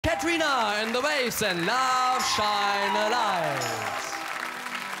Katrina and the Waves and Love Shine a Light.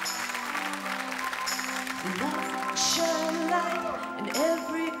 Love shine a light in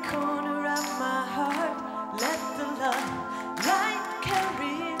every corner of my heart. Let the love light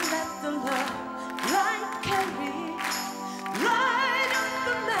carry, let the love light carry. Light up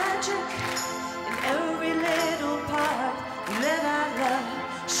the magic in every little part. Let our love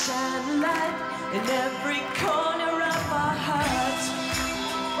shine a light in every corner of our hearts.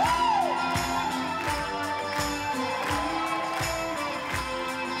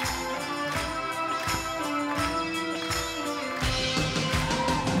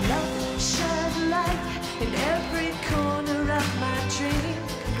 In every corner of my dream,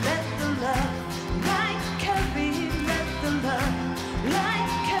 let the love light carry, let the love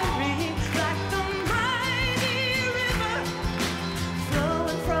light carry, like the mighty river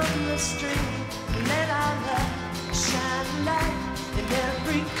flowing from the stream. Let our love shine light in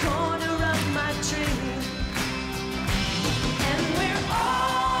every corner of my dream. And we're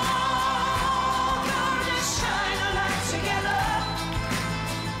all gonna shine a light together.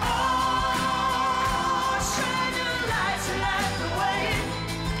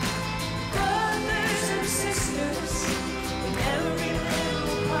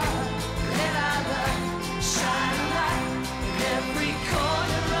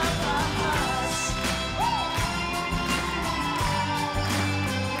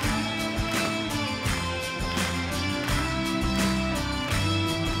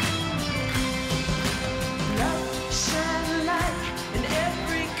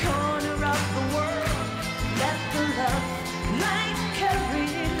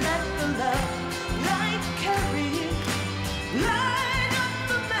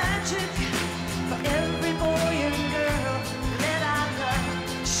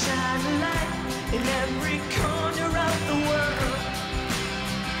 In every corner of the world.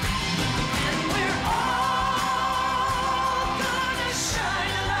 And we're all gonna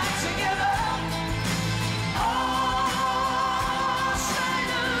shine a light together. Oh,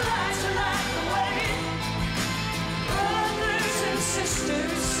 shine a light to light the way. Brothers and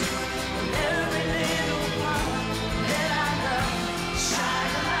sisters, in every little part, let our love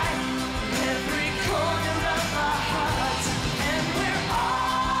shine a light in every corner of our hearts. And we're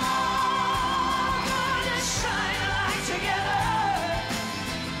all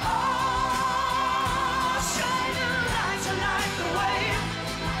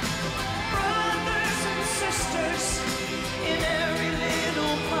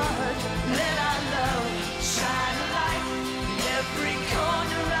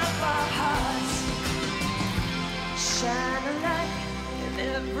shine a light in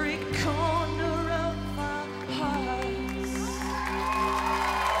every corner of our hearts.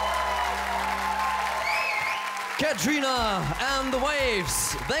 Katrina and the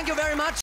Waves. Thank you very much.